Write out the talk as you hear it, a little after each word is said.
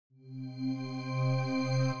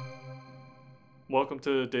Welcome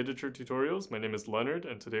to Datature Tutorials. My name is Leonard,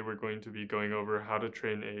 and today we're going to be going over how to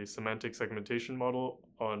train a semantic segmentation model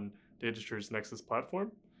on Datature's Nexus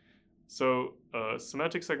platform. So, a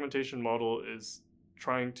semantic segmentation model is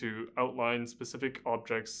trying to outline specific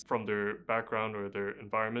objects from their background or their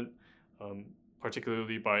environment,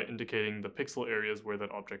 particularly by indicating the pixel areas where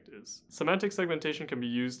that object is. Semantic segmentation can be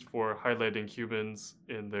used for highlighting humans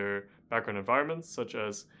in their background environments, such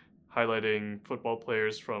as highlighting football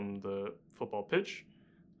players from the football pitch,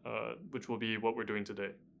 which will be what we're doing today.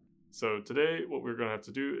 So today, what we're going to have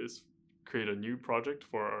to do is create a new project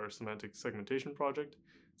for our semantic segmentation project.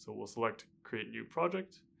 So we'll select Create New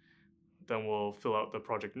Project. Then we'll fill out the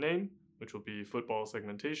project name, which will be Football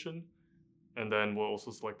Segmentation. And then we'll also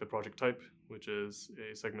select the project type, which is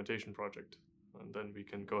a segmentation project. And then we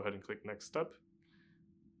can go ahead and click Next Step.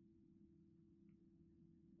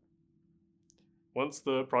 Once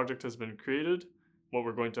the project has been created, what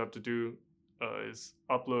we're going to have to do is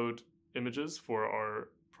upload images for our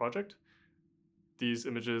project. These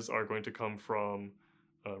images are going to come from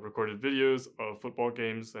recorded videos of football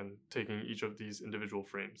games and taking each of these individual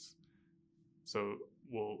frames. So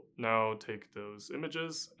we'll now take those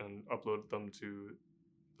images and upload them to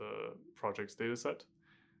the project's dataset.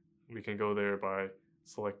 We can go there by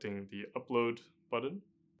selecting the Upload button.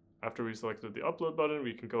 After we selected the Upload button,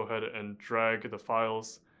 we can go ahead and drag the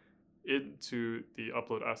files into the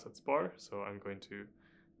Upload Assets bar. So I'm going to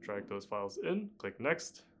drag those files in, click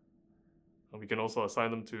Next. And we can also assign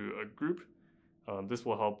them to a group. This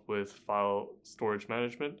will help with file storage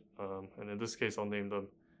management. And in this case, I'll name them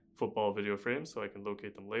football video frames so I can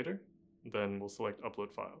locate them later. Then we'll select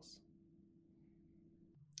Upload Files.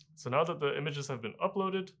 So now that the images have been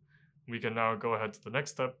uploaded, we can now go ahead to the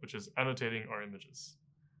next step, which is annotating our images.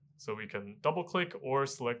 So we can double click or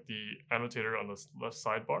select the annotator on the left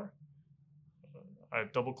sidebar.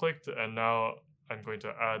 I've double clicked and now I'm going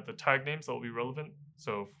to add the tag names that will be relevant.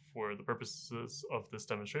 So for the purposes of this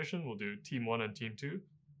demonstration, we'll do Team 1 and Team 2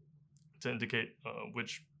 to indicate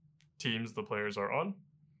which teams the players are on.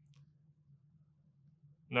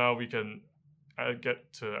 Now we can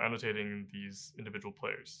get to annotating these individual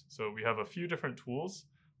players. So we have a few different tools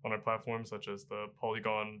on our platform, such as the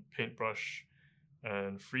Polygon, Paintbrush,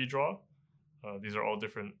 and Free Draw. These are all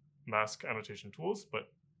different mask annotation tools, but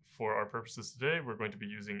for our purposes today, we're going to be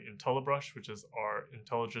using IntelliBrush, which is our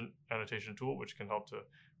intelligent annotation tool, which can help to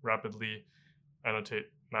rapidly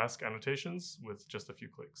annotate mask annotations with just a few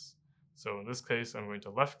clicks. So in this case, I'm going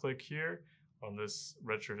to left click here on this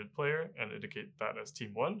red shirted player and indicate that as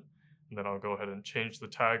Team 1. And then I'll go ahead and change the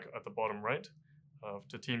tag at the bottom right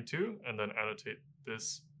to Team 2, and then annotate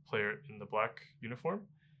this player in the black uniform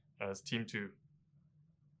as Team 2.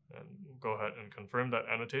 And we'll go ahead and confirm that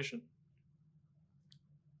annotation.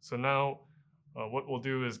 So now what we'll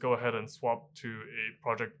do is go ahead and swap to a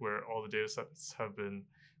project where all the data sets have been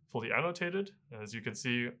fully annotated. And as you can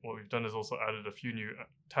see, what we've done is also added a few new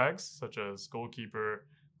tags, such as goalkeeper,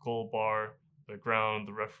 goal bar, the ground,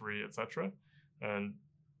 the referee, etc. And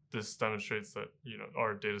this demonstrates that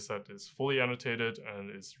our data set is fully annotated and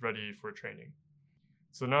is ready for training.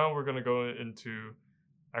 So now we're going to go into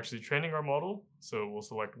actually training our model. So we'll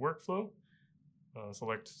select Workflow,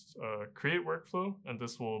 select Create Workflow, and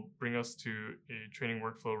this will bring us to a training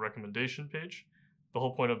workflow recommendation page. The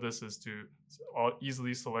whole point of this is to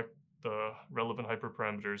easily select the relevant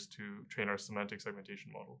hyperparameters to train our semantic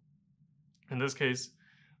segmentation model. In this case,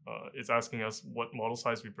 it's asking us what model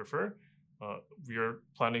size we prefer. We are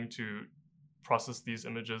planning to process these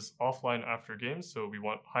images offline after games, so we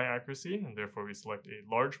want high accuracy, and therefore we select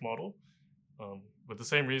a large model. With the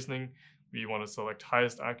same reasoning, we want to select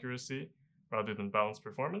highest accuracy rather than balanced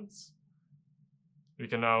performance. We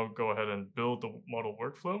can now go ahead and build the model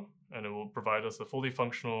workflow, and it will provide us a fully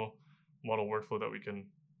functional model workflow that we can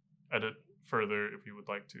edit further if we would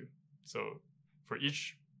like to. So for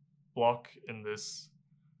each block in this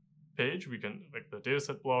page, we can, like the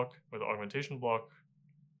dataset block or the augmentation block,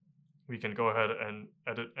 we can go ahead and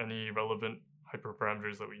edit any relevant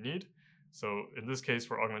hyperparameters that we need. So in this case,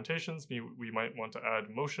 for augmentations, we might want to add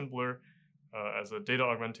motion blur as a data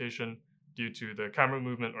augmentation due to the camera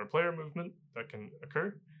movement or player movement that can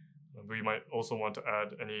occur. We might also want to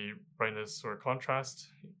add any brightness or contrast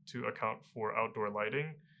to account for outdoor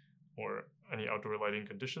lighting or any outdoor lighting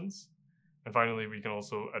conditions. And finally, we can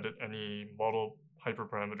also edit any model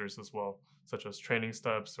hyperparameters as well, such as training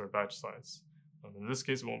steps or batch size. In this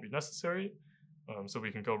case, it won't be necessary, so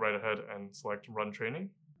we can go right ahead and select Run Training.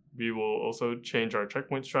 We will also change our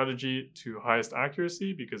checkpoint strategy to highest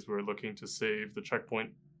accuracy because we're looking to save the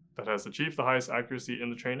checkpoint that has achieved the highest accuracy in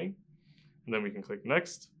the training. And then we can click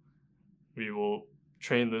Next. We will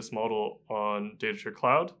train this model on Dataset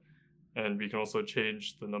Cloud, and we can also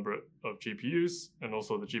change the number of GPUs and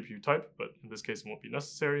also the GPU type, but in this case it won't be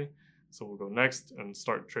necessary. So we'll go next and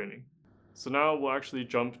start training. So now we'll actually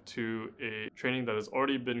jump to a training that has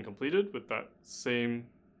already been completed with that same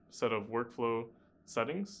set of workflow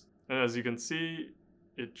settings. And as you can see,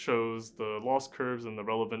 it shows the loss curves and the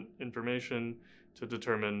relevant information to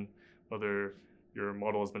determine whether your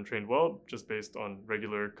model has been trained well, just based on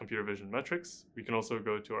regular computer vision metrics. We can also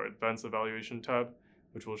go to our Advanced Evaluation tab,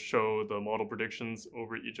 which will show the model predictions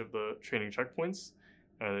over each of the training checkpoints.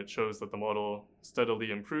 And it shows that the model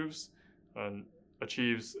steadily improves and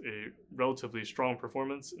achieves a relatively strong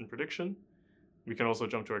performance in prediction. We can also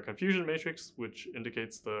jump to our confusion matrix, which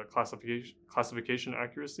indicates the classification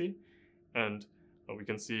accuracy. And we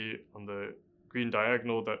can see on the green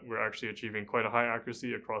diagonal that we're actually achieving quite a high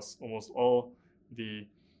accuracy across almost all the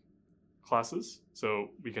classes. So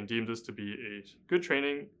we can deem this to be a good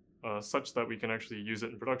training such that we can actually use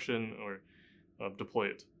it in production or deploy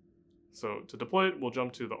it. So to deploy it, we'll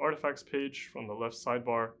jump to the artifacts page from the left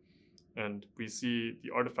sidebar, and we see the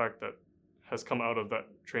artifact that has come out of that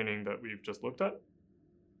training that we've just looked at.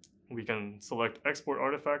 We can select export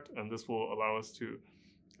artifact, and this will allow us to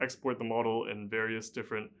export the model in various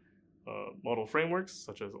different model frameworks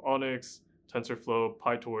such as Onyx, TensorFlow,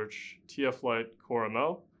 PyTorch, TF-Lite,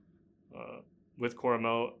 CoreML. With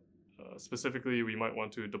CoreML specifically, we might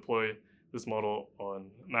want to deploy this model on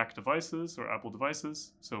Mac devices or Apple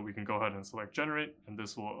devices. So we can go ahead and select generate, and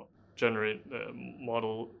this will generate a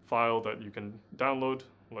model file that you can download,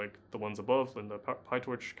 like the ones above in the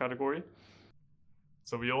PyTorch category.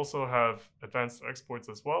 So we also have advanced exports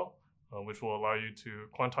as well, which will allow you to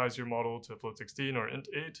quantize your model to float 16 or int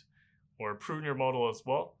 8, or prune your model as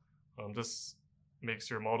well. This makes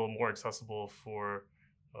your model more accessible for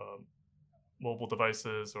mobile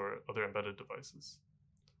devices or other embedded devices.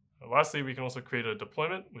 Lastly, we can also create a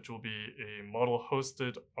deployment, which will be a model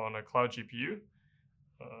hosted on a cloud GPU.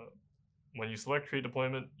 When you select create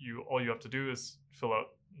deployment, all you have to do is fill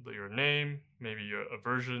out your name, maybe a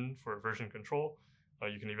version for version control.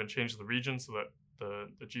 You can even change the region so that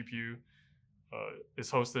the GPU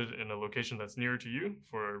is hosted in a location that's near to you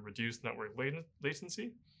for reduced network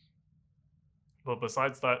latency. But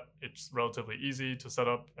besides that, it's relatively easy to set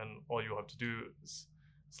up, and all you have to do is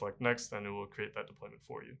select next, and it will create that deployment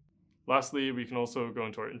for you. Lastly, we can also go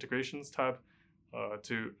into our integrations tab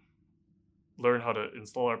to learn how to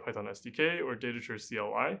install our Python SDK or Datature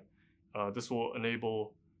CLI. This will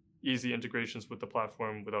enable easy integrations with the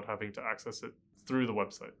platform without having to access it through the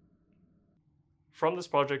website. From this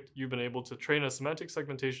project, you've been able to train a semantic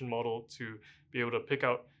segmentation model to be able to pick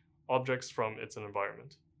out objects from its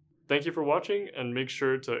environment. Thank you for watching, and make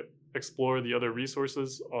sure to explore the other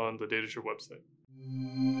resources on the Datature website.